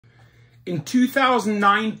In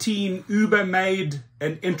 2019, Uber made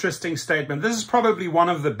an interesting statement. This is probably one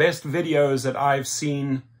of the best videos that I've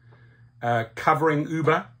seen covering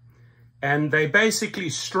Uber. And they basically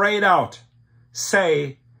straight out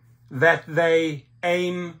say that they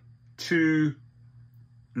aim to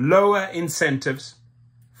lower incentives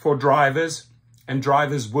for drivers, and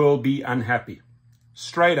drivers will be unhappy.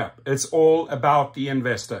 Straight up. It's all about the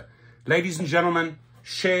investor. Ladies and gentlemen,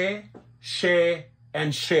 share, share,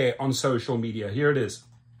 and share on social media. Here it is.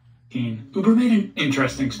 Uber made an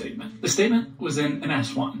interesting statement. The statement was in an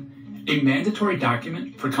S1, a mandatory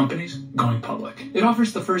document for companies going public. It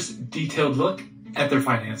offers the first detailed look at their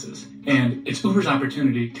finances, and it's Uber's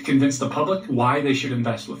opportunity to convince the public why they should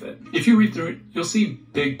invest with it. If you read through it, you'll see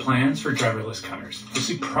big plans for driverless cars. You'll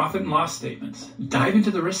see profit and loss statements. Dive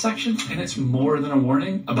into the risk section, and it's more than a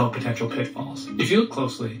warning about potential pitfalls. If you look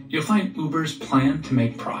closely, you'll find Uber's plan to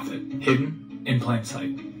make profit, hidden in plain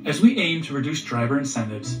sight. As we aim to reduce driver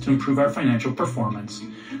incentives to improve our financial performance,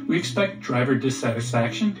 we expect driver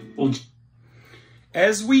dissatisfaction will...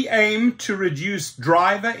 As we aim to reduce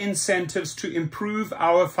driver incentives to improve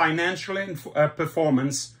our financial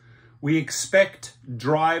performance, we expect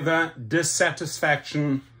driver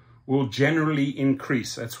dissatisfaction will generally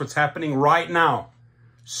increase. That's what's happening right now,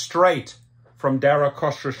 straight from Dara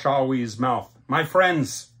Khosrowshahi's mouth. My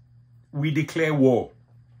friends, we declare war.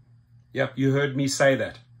 Yep, you heard me say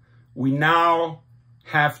that. We now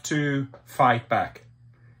have to fight back,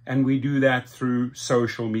 and we do that through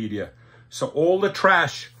social media. So all the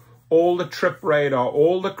trash, all the trip radar,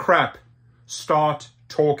 all the crap, start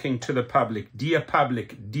talking to the public. Dear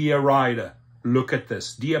public, dear rider, look at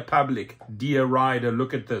this. Dear public, dear rider,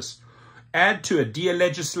 look at this. Add to it, dear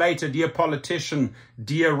legislator, dear politician,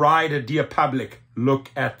 dear rider, dear public, look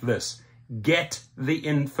at this. Get the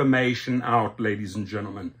information out, ladies and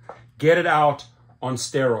gentlemen. Get it out on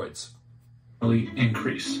steroids.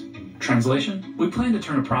 Increase. Translation, we plan to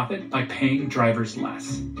turn a profit by paying drivers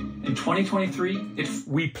less. In 2023,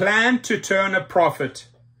 we plan to turn a profit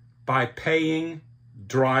by paying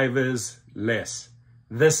drivers less.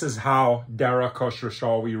 This is how Dara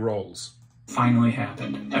Khosrowshahi rolls. Finally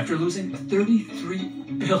happened. After losing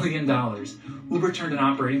 $33 billion, Uber turned an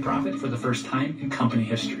operating profit for the first time in company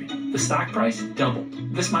history. The stock price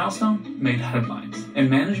doubled. This milestone made headlines, and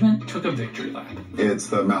management took a victory lap. It's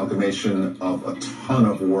the amalgamation of a ton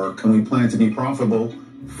of work, and we plan to be profitable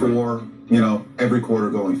for, every quarter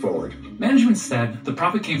going forward. Management said the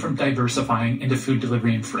profit came from diversifying into food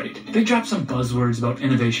delivery and freight. They dropped some buzzwords about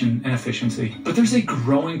innovation and efficiency, but there's a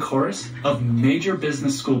growing chorus of major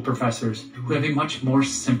business school professors who have a much more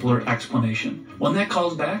simpler explanation, one that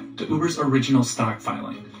calls back to Uber's original stock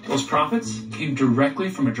filing. Those profits came directly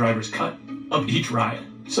from a driver's cut of each ride.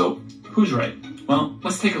 So, who's right? Well,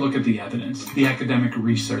 let's take a look at the evidence, the academic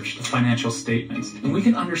research, the financial statements, and we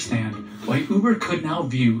can understand why Uber could now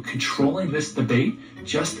view controlling this debate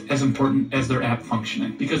just as important as their app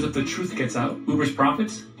functioning. Because if the truth gets out, Uber's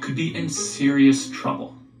profits could be in serious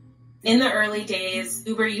trouble. In the early days,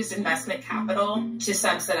 Uber used investment capital to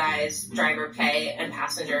subsidize driver pay and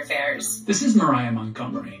passenger fares. This is Mariah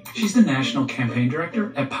Montgomery. She's the National Campaign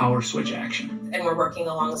Director at Power Switch Action. And we're working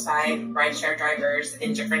alongside rideshare drivers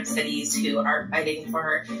in different cities who are fighting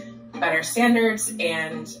for better standards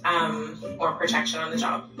and more protection on the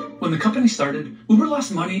job. When the company started, Uber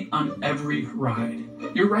lost money on every ride.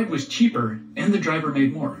 Your ride was cheaper and the driver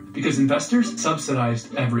made more because investors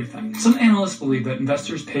subsidized everything. Some analysts believe that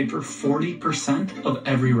investors paid for 40% of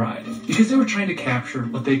every ride because they were trying to capture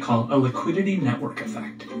what they call a liquidity network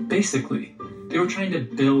effect. Basically, they were trying to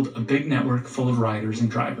build a big network full of riders and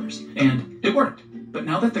drivers, and it worked. But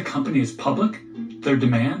now that the company is public, their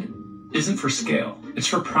demand isn't for scale, it's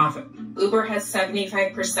for profit. Uber has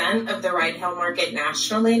 75% of the ride-hail market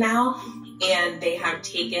nationally now, and they have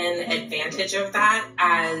taken advantage of that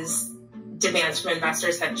as demands from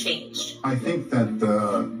investors have changed. I think that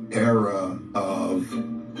the era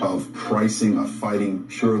of pricing, of fighting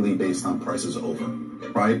purely based on price is over,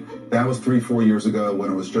 right? That was 3-4 years ago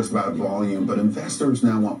when it was just about volume, but investors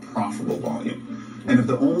now want profitable volume. And if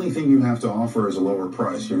the only thing you have to offer is a lower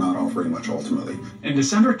price, you're not offering much ultimately. In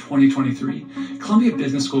December 2023, Columbia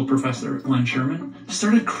Business School professor Len Sherman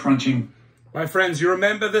started crunching. My friends, you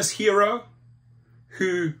remember this hero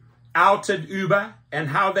who outed Uber and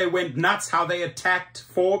how they went nuts, how they attacked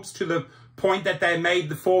Forbes to the point that they made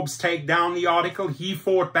the Forbes take down the article? He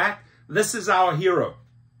fought back. This is our hero,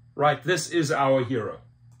 right? This is our hero.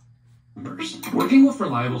 Working with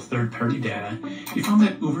reliable third-party data, you found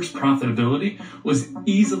that Uber's profitability was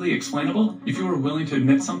easily explainable if you were willing to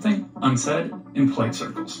admit something unsaid in polite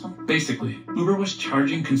circles. Basically, Uber was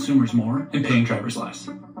charging consumers more and paying drivers less.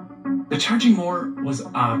 The charging more was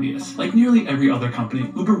obvious. Like nearly every other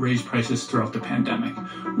company, Uber raised prices throughout the pandemic,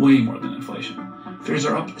 way more than inflation. Fares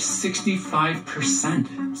are up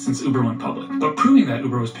 65% since Uber went public. But proving that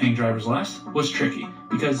Uber was paying drivers less was tricky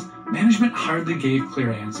because management hardly gave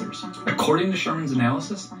clear answers. According to Sherman's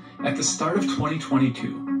analysis, at the start of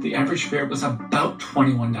 2022, the average fare was about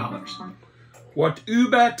 $21. What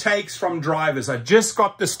Uber takes from drivers, I just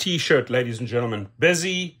got this t-shirt, ladies and gentlemen,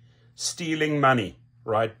 busy stealing money,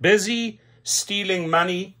 right? Busy stealing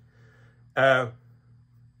money,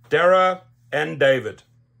 Dara and David.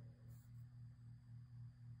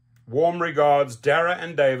 Warm regards, Dara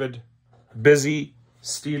and David, busy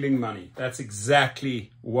stealing money. That's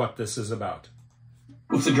exactly what this is about.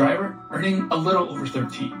 With the driver earning a little over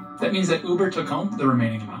 13. That means that Uber took home the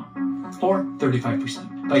remaining amount, or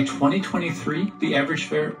 35%. By 2023, the average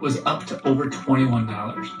fare was up to over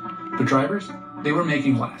 $21. But drivers, they were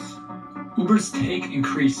making less. Uber's take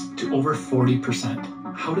increased to over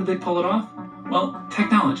 40%. How did they pull it off? Well,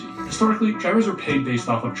 technology. Historically, drivers were paid based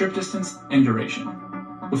off of trip distance and duration.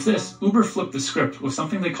 With this, Uber flipped the script with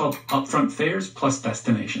something they called upfront fares plus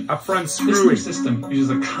destination. Upfront This screwing. new system uses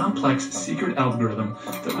a complex secret algorithm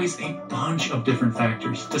that weighs a bunch of different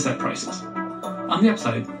factors to set prices. On the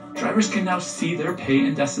upside, drivers can now see their pay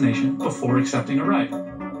and destination before accepting a ride.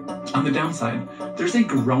 On the downside, there's a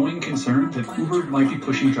growing concern that Uber might be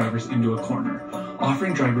pushing drivers into a corner,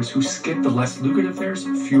 offering drivers who skip the less lucrative fares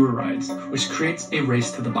fewer rides, which creates a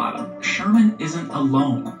race to the bottom. Sherman isn't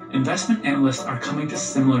alone. Investment analysts are coming to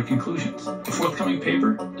similar conclusions. A forthcoming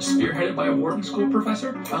paper, spearheaded by a Wharton School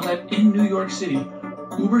professor, found that in New York City,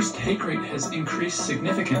 Uber's take rate has increased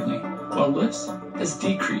significantly, while Lyft's has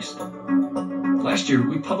decreased. Last year,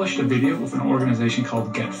 we published a video with an organization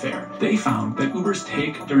called GetFare. They found that Uber's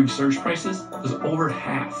take during surge prices was over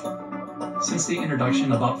half. Since the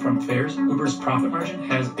introduction of upfront fares, Uber's profit margin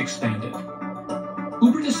has expanded.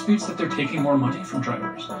 Uber disputes that they're taking more money from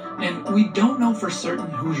drivers, and we don't know for certain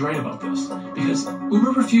who's right about this, because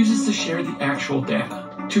Uber refuses to share the actual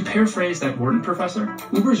data. To paraphrase that Wharton professor,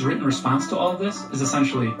 Uber's written response to all of this is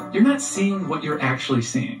essentially, you're not seeing what you're actually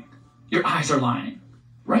seeing. Your eyes are lying.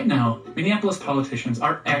 Right now, Minneapolis politicians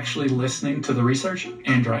are actually listening to the research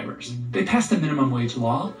and drivers. They passed a minimum wage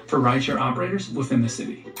law for rideshare operators within the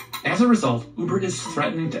city. As a result, Uber is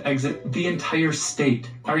threatening to exit the entire state,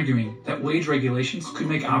 arguing that wage regulations could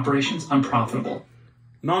make operations unprofitable.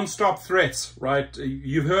 Non-stop threats, right?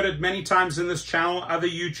 You've heard it many times in this channel. Other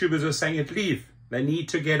YouTubers are saying it, leave. They need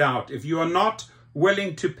to get out. If you are not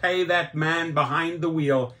willing to pay that man behind the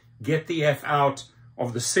wheel, get the F out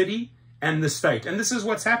of the city and the state. And this is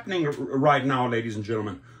what's happening right now, ladies and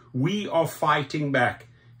gentlemen. We are fighting back.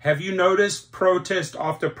 Have you noticed protest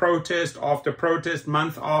after protest after protest,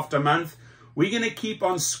 month after month? We're going to keep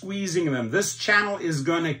on squeezing them. This channel is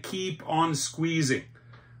going to keep on squeezing,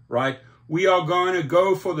 right? We are going to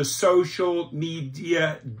go for the social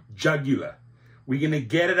media jugular. We're going to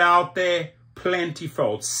get it out there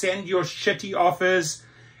plentyfold. Send your shitty offers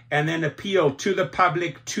and then appeal to the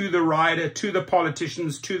public, to the rider, to the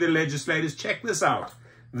politicians, to the legislators. Check this out.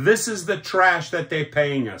 This is the trash that they're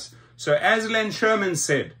paying us. So as Len Sherman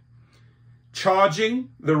said, charging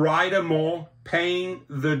the rider more, paying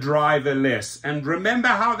the driver less. And remember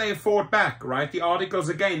how they fought back, right? The articles,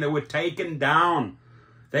 again, they were taken down.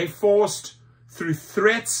 They forced, through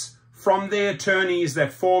threats from their attorneys,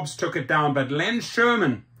 that Forbes took it down. But Len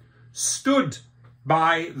Sherman stood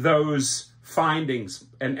by those findings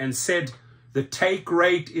and said the take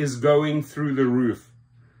rate is going through the roof.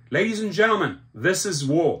 Ladies and gentlemen, this is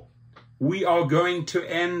war. We are going to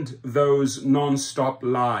end those non-stop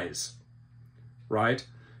lies, right?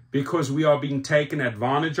 Because we are being taken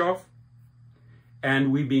advantage of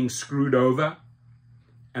and we're being screwed over,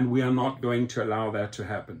 and we are not going to allow that to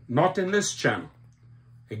happen. Not in this channel.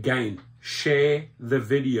 Again, share the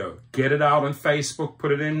video. Get it out on Facebook.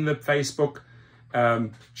 Put it in the Facebook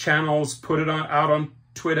channels. Put it out on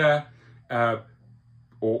Twitter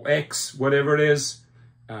or X, whatever it is.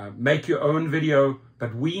 Make your own video.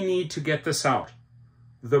 But we need to get this out.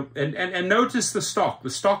 And notice the stock. The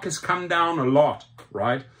stock has come down a lot,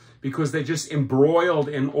 right? Because they're just embroiled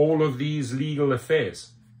in all of these legal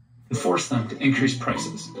affairs. And force them to increase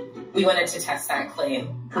prices. We wanted to test that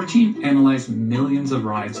claim. Her team analyzed millions of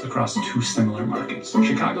rides across two similar markets,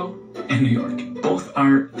 Chicago and New York. Both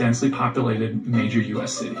are densely populated major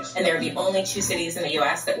U.S. cities. And they're the only two cities in the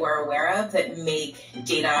U.S. that we're aware of that make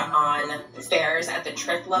data on fares at the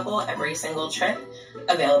trip level, every single trip,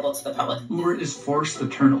 available to the public. Uber is forced to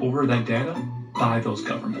turn over that data by those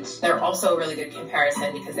governments. They're also a really good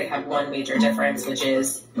comparison because they have one major difference, which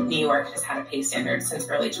is New York has had a pay standard since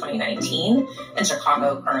early 2019, and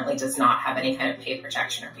Chicago currently does not have any kind of pay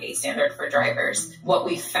protection or pay standard for drivers. What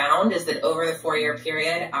we found is that over the 4-year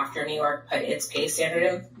period after New York put its pay standard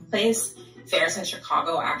in place, fares in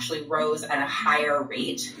Chicago actually rose at a higher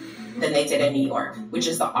rate than they did in New York, which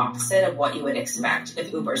is the opposite of what you would expect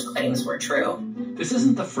if Uber's claims were true. This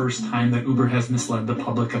isn't the first time that Uber has misled the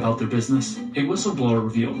public about their business. A whistleblower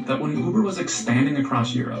revealed that when Uber was expanding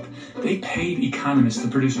across Europe, they paid economists to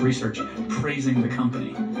produce research praising the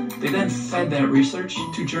company. They then fed that research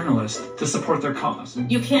to journalists to support their cause.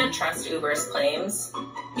 You can't trust Uber's claims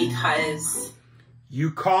because...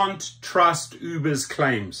 You can't trust Uber's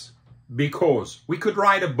claims because we could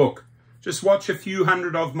write a book. Just watch a few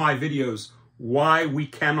hundred of my videos, why we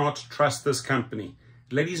cannot trust this company.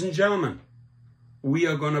 Ladies and gentlemen, we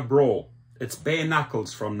are going to brawl. It's bare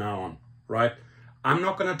knuckles from now on, right? I'm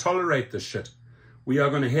not going to tolerate this shit. We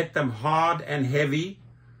are going to hit them hard and heavy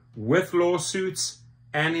with lawsuits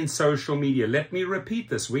and in social media. Let me repeat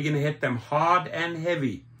this. We're going to hit them hard and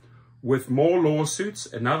heavy with more lawsuits.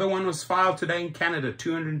 Another one was filed today in Canada,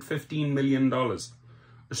 $215 million.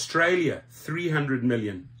 Australia, 300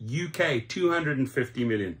 million. UK, 250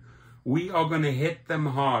 million. We are going to hit them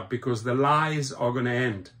hard because the lies are going to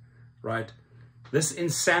end, right? This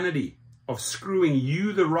insanity of screwing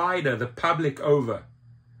you, the rider, the public over,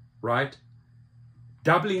 right?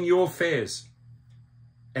 Doubling your fares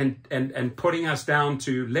and putting us down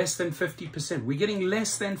to less than 50%. We're getting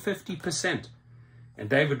less than 50%. And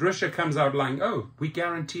David Risher comes out lying, oh, we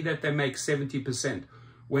guarantee that they make 70%.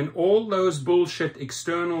 When all those bullshit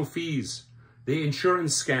external fees, the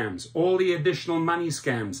insurance scams, all the additional money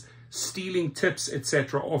scams, stealing tips,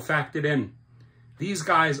 etc., are factored in. These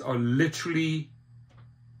guys are literally,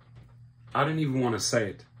 I don't even want to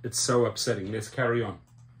say it. It's so upsetting. Let's carry on.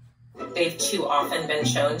 They've too often been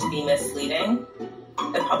shown to be misleading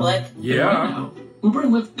the public. Yeah. Right now, Uber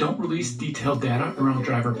and Lyft don't release detailed data around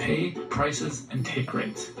driver pay, prices, and take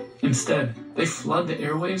rates. Instead, they flood the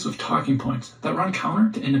airwaves with talking points that run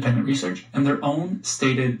counter to independent research and their own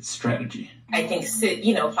stated strategy. I think,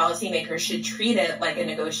 policymakers should treat it like a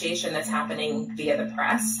negotiation that's happening via the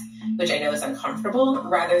press, which I know is uncomfortable,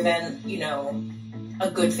 rather than, a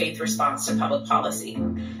good faith response to public policy.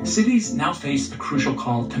 Cities now face a crucial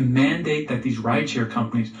call to mandate that these rideshare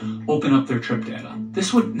companies open up their trip data.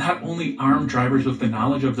 This would not only arm drivers with the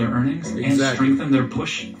knowledge of their earnings and strengthen their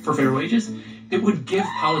push for fair wages, it would give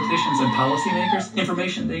politicians and policymakers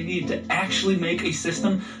information they need to actually make a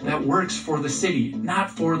system that works for the city, not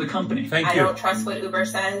for the company. Thank you. I don't trust what Uber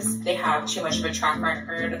says. They have too much of a track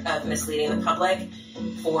record of misleading the public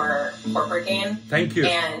for corporate gain. Thank you.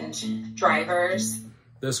 And drivers.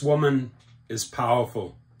 This woman is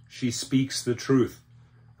powerful. She speaks the truth,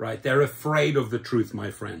 right? They're afraid of the truth,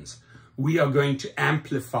 my friends. We are going to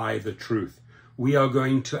amplify the truth. We are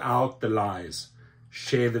going to out the lies.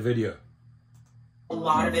 Share the video. A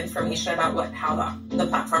lot of information about how the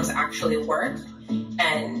platforms actually work,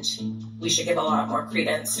 and we should give a lot more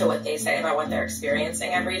credence to what they say about what they're experiencing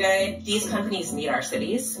every day. These companies need our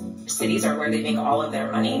cities. Cities are where they make all of their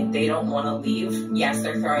money. They don't want to leave. Yes,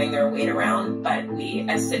 they're throwing their weight around, but we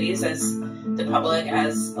as cities, as the public,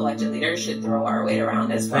 as elected leaders, should throw our weight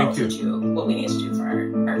around as well to do what we need to do for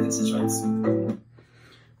our constituents.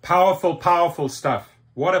 Powerful, powerful stuff.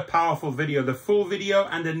 What a powerful video. The full video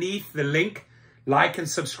underneath the link. Like and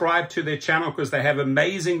subscribe to their channel because they have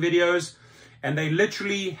amazing videos and they're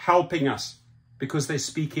literally helping us because they're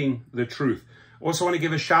speaking the truth. Also want to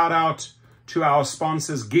give a shout out to our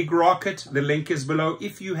sponsors, Gig Rocket. The link is below.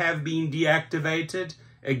 If you have been deactivated,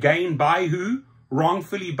 again, by who?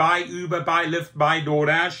 Wrongfully, by Uber, by Lyft, by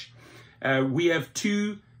DoorDash. We have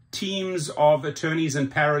 2 teams of attorneys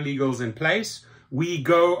and paralegals in place. We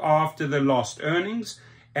go after the lost earnings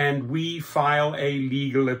and we file a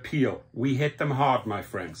legal appeal. We hit them hard, my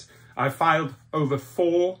friends. I filed over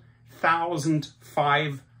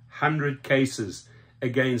 4,500 cases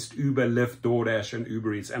against Uber, Lyft, DoorDash, and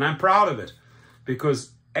Uber Eats. And I'm proud of it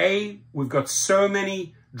because A, we've got so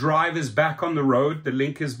many drivers back on the road. The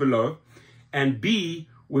link is below. And B,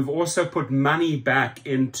 we've also put money back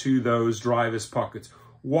into those drivers' pockets.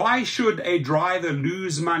 Why should a driver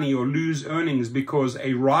lose money or lose earnings because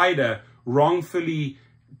a rider wrongfully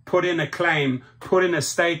put in a claim, put in a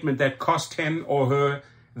statement that cost him or her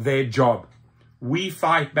their job? We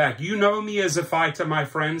fight back. You know me as a fighter, my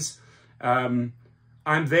friends. I'm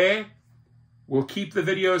there. We'll keep the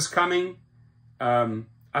videos coming.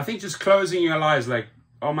 I think just closing your eyes like,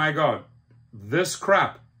 oh my God, this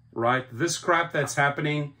crap, right? This crap that's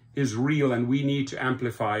happening is real and we need to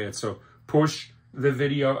amplify it. So push the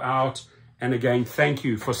video out. And again, thank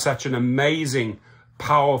you for such an amazing,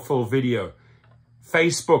 powerful video.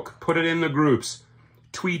 Facebook, put it in the groups.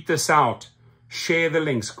 Tweet this out. Share the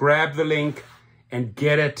links. Grab the link and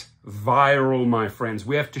get it viral, my friends.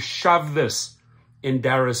 We have to shove this in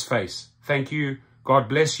Dara's face. Thank you. God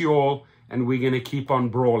bless you all. And we're going to keep on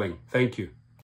brawling. Thank you.